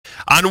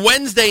On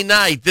Wednesday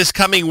night, this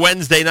coming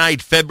Wednesday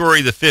night,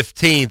 February the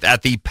 15th,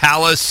 at the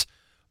Palace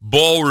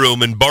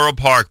Ballroom in Borough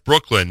Park,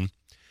 Brooklyn,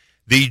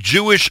 the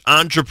Jewish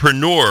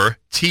Entrepreneur,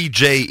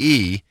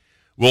 TJE,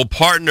 will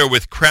partner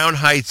with Crown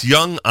Heights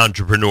Young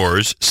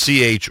Entrepreneurs,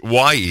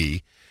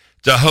 CHYE,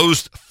 to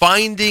host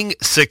Finding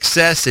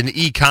Success in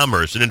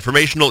E-Commerce, an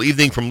informational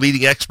evening from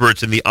leading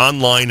experts in the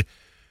online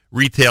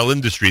retail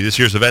industry. This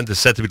year's event is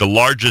set to be the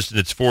largest in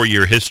its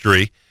 4-year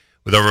history,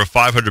 with over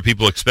 500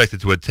 people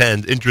expected to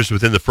attend. Interest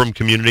within the firm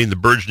community and the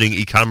burgeoning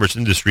e-commerce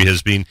industry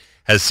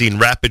has seen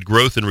rapid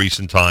growth in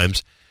recent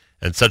times,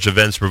 and such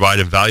events provide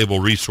invaluable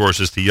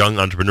resources to young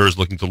entrepreneurs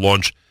looking to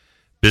launch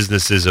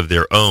businesses of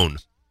their own.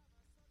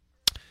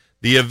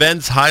 The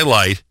event's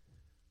highlight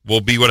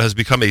will be what has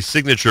become a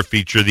signature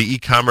feature, the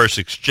e-commerce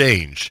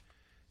exchange.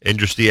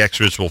 Industry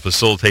experts will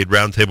facilitate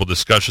roundtable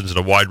discussions on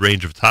a wide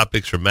range of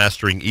topics, from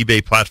mastering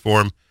eBay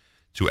platform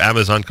to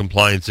Amazon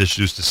compliance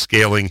issues to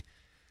scaling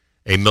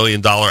a $1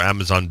 million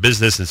Amazon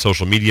business and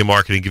social media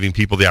marketing, giving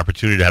people the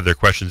opportunity to have their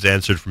questions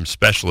answered from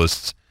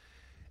specialists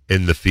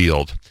in the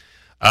field.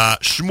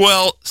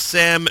 Shmuel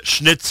Sam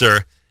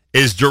Schnitzer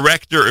is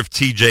director of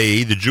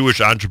TJE, the Jewish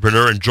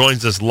Entrepreneur, and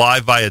joins us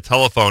live via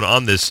telephone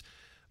on this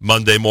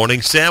Monday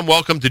morning. Sam,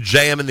 welcome to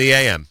JM and the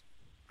AM.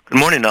 Good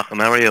morning,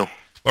 Nachum. How are you?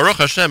 Baruch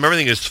Hashem,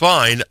 everything is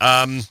fine.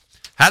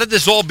 How did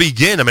this all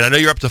begin? I mean, I know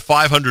you're up to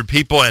 500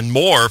 people and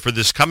more for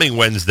this coming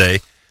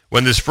Wednesday.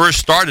 When this first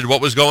started, what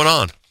was going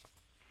on?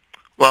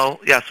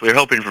 Well, yes, we were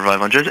hoping for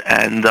 500,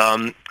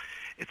 and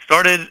it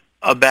started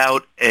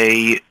about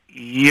a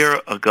year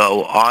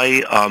ago.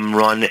 I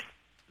run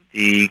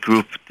the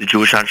group, the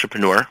Jewish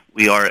Entrepreneur.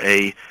 We are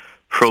a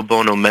pro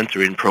bono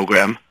mentoring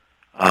program,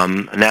 a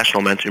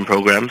national mentoring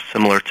program,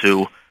 similar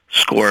to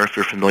SCORE, if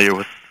you're familiar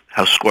with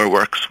how SCORE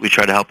works. We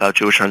try to help out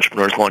Jewish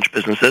entrepreneurs launch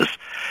businesses.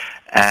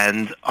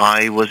 And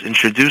I was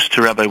introduced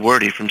to Rabbi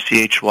Wordy from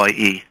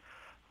CHYE,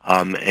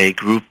 a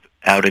group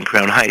out in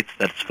Crown Heights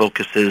that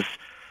focuses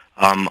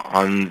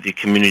on the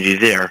community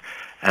there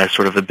as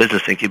sort of a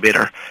business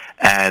incubator.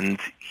 And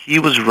he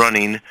was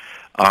running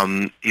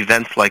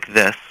events like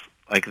this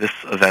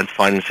event,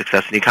 Finding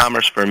Success in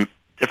E-Commerce, for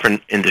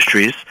different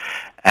industries.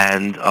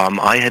 And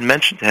I had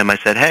mentioned to him, I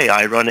said, hey,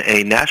 I run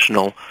a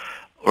national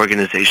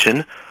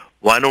organization.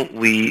 Why don't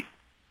we,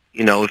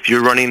 if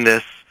you're running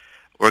this,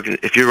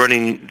 if you're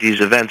running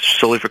these events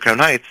solely for Crown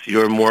Heights,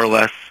 you're more or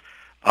less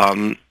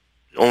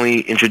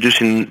only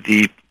introducing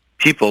the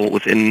people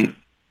within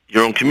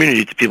your own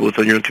community to people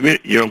within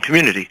your own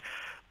community.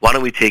 Why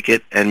don't we take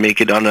it and make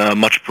it on a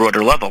much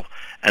broader level?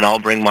 And I'll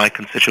bring my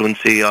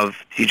constituency of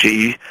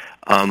TJE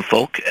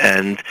folk,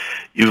 and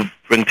you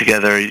bring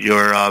together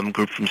your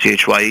group from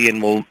CHYE,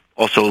 and we'll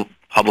also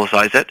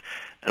publicize it,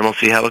 and we'll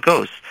see how it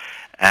goes.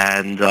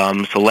 And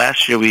so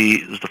last year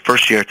it was the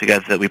first year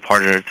together that we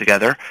partnered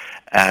together,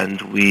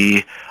 and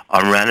we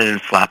ran it in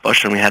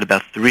Flatbush, and we had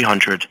about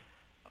 300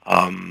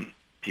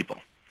 people.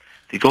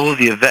 The goal of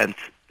the event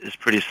is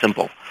pretty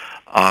simple.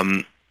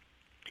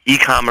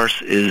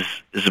 E-commerce is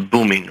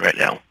booming right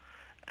now,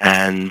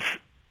 and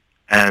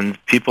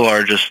people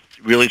are just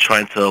really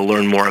trying to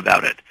learn more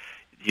about it.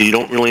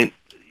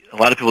 A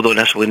lot of people don't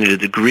necessarily need a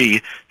degree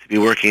to be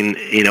working,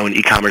 in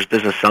e-commerce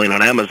business selling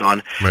on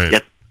Amazon. Right.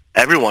 Yet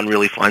everyone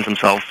really finds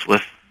themselves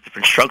with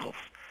different struggles.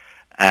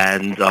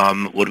 And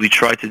what we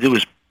try to do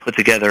is put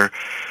together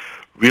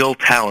real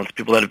talents,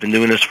 people that have been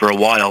doing this for a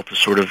while, to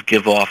sort of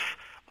give off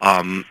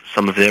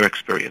some of their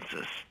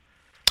experiences.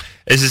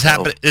 This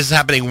is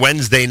happening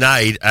Wednesday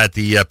night at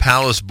the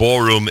Palace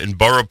Ballroom in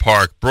Borough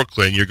Park,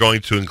 Brooklyn. You're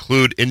going to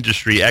include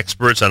industry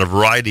experts on a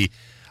variety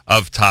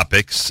of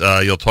topics.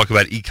 You'll talk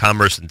about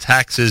e-commerce and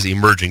taxes,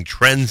 emerging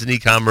trends in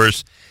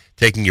e-commerce,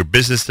 taking your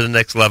business to the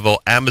next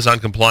level, Amazon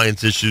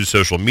compliance issues,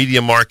 social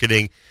media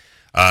marketing,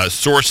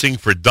 sourcing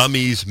for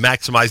dummies,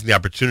 maximizing the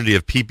opportunity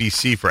of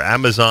PPC for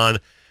Amazon,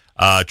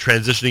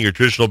 transitioning your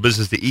traditional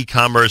business to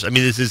e-commerce. I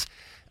mean, this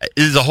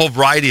is a whole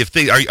variety of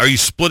things. Are you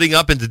splitting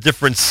up into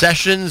different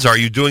sessions? Are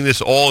you doing this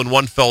all in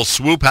one fell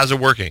swoop? How's it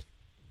working?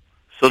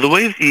 So the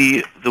way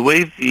the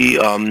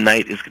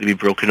night is going to be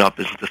broken up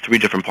is into 3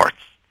 different parts.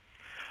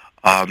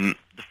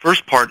 The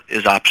first part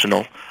is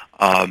optional,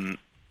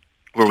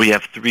 where we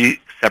have 3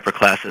 separate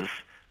classes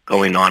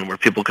going on, where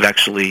people could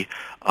actually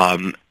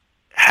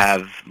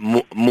have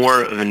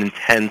more of an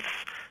intense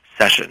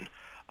session.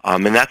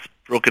 And that's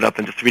broken up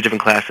into 3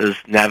 different classes: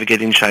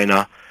 Navigating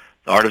China,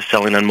 The Art of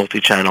Selling on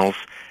Multi-Channels,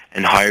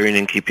 and Hiring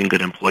and Keeping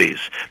Good Employees.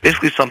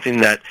 Basically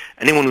something that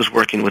anyone who's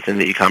working within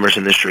the e-commerce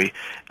industry,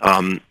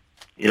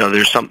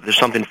 there's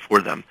something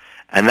for them.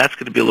 And that's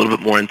going to be a little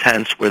bit more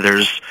intense, where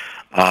there's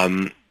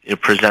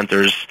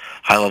presenters,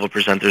 high-level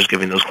presenters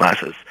giving those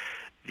classes.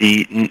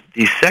 The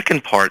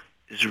second part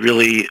is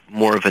really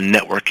more of a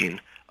networking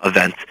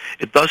event.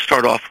 It does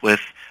start off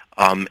with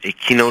a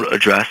keynote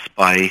address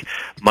by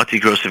Matti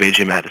Gross of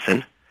AJ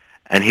Madison,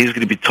 and he's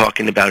going to be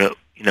talking about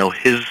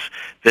his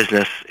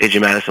business,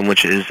 AJ Madison,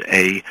 which is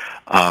a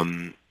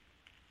home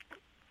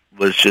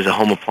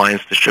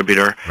appliance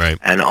distributor, right,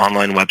 and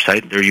online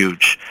website. They're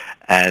huge,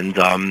 and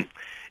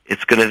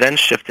It's going to then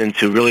shift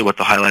into really what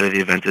the highlight of the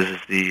event is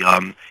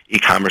the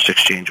e-commerce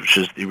exchange, which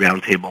is the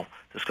roundtable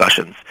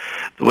discussions.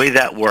 The way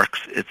that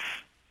works,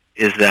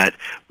 is that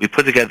we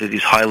put together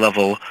these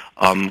high-level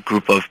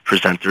group of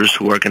presenters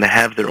who are going to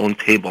have their own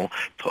table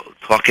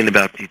talking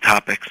about the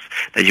topics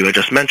that you had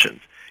just mentioned.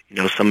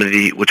 Some of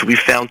which we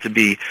found to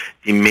be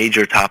the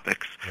major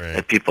topics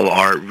that people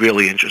are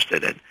really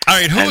interested in. All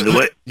right,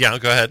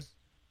 go ahead.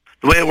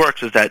 The way it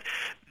works is that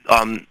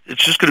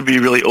it's just going to be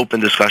a really open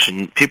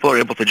discussion. People are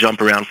able to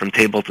jump around from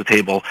table to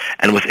table,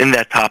 and within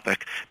that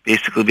topic,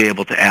 basically be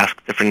able to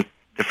ask different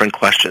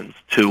questions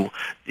to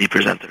the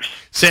presenters.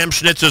 Sam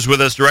Schnitzer's with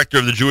us, director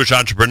of the Jewish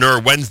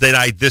Entrepreneur. Wednesday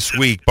night this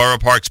week, Borough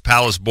Park's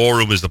Palace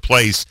Ballroom is the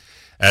place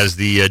as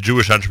the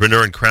Jewish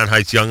Entrepreneur and Crown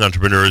Heights Young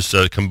Entrepreneurs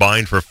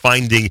combine for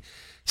finding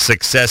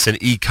success in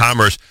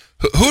e-commerce.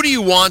 Who do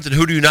you want and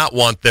who do you not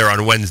want there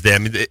on Wednesday? I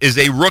mean, is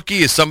a rookie,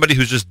 is somebody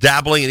who's just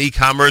dabbling in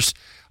e-commerce,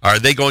 are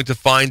they going to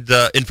find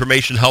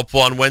information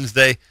helpful on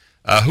Wednesday?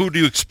 Who do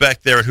you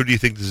expect there and who do you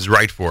think this is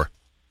right for?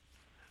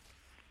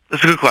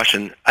 That's a good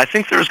question. I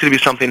think there's going to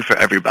be something for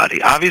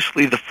everybody.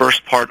 Obviously, the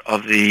first part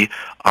of the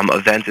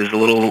event is a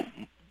little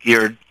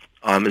geared,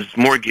 is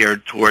more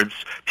geared towards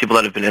people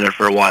that have been in it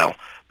for a while.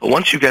 But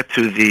once you get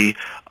to the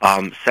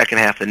second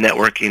half, the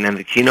networking and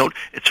the keynote,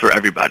 it's for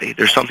everybody.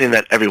 There's something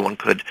that everyone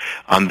could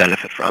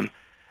benefit from.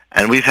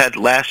 And we've had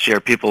last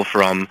year people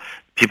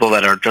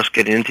that are just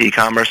getting into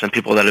e-commerce and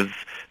people that have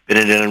been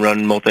in it and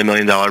run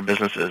multi-million-dollar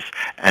businesses,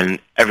 and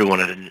everyone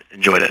had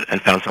enjoyed it and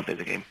found something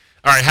to gain.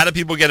 All right, how do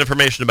people get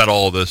information about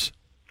all of this?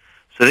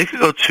 So they could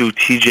go to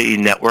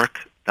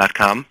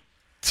tjenetwork.com.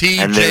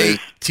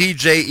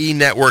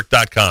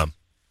 tjenetwork.com.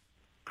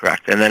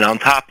 Correct. And then on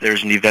top,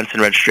 there's an events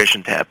and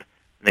registration tab.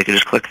 They could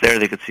just click there.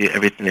 They could see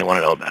everything they want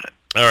to know about it.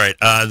 All right.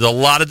 There's a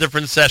lot of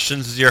different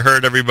sessions, as you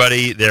heard,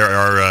 everybody. There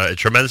are a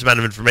tremendous amount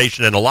of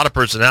information and a lot of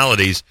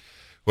personalities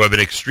who have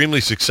been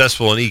extremely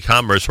successful in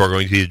e-commerce who are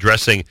going to be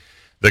addressing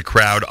the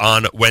crowd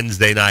on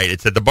Wednesday night.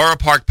 It's at the Borough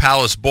Park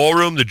Palace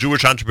Ballroom. The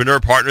Jewish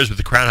Entrepreneur partners with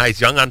the Crown Heights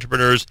Young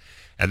Entrepreneurs,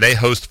 and they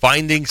host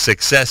Finding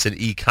Success in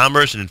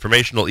E-Commerce, an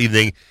informational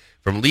evening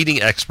from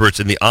leading experts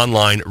in the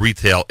online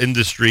retail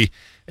industry.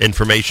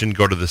 Information,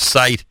 go to the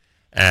site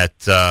at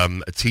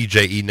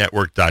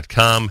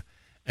tjenetwork.com,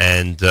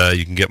 and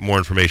you can get more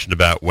information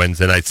about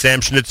Wednesday night. Sam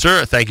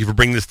Schnitzer, thank you for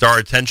bringing this to our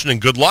attention, and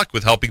good luck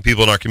with helping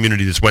people in our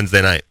community this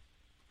Wednesday night.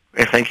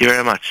 Thank you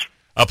very much.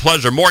 A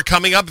pleasure. More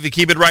coming up if you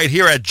keep it right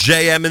here at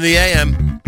JM in the AM.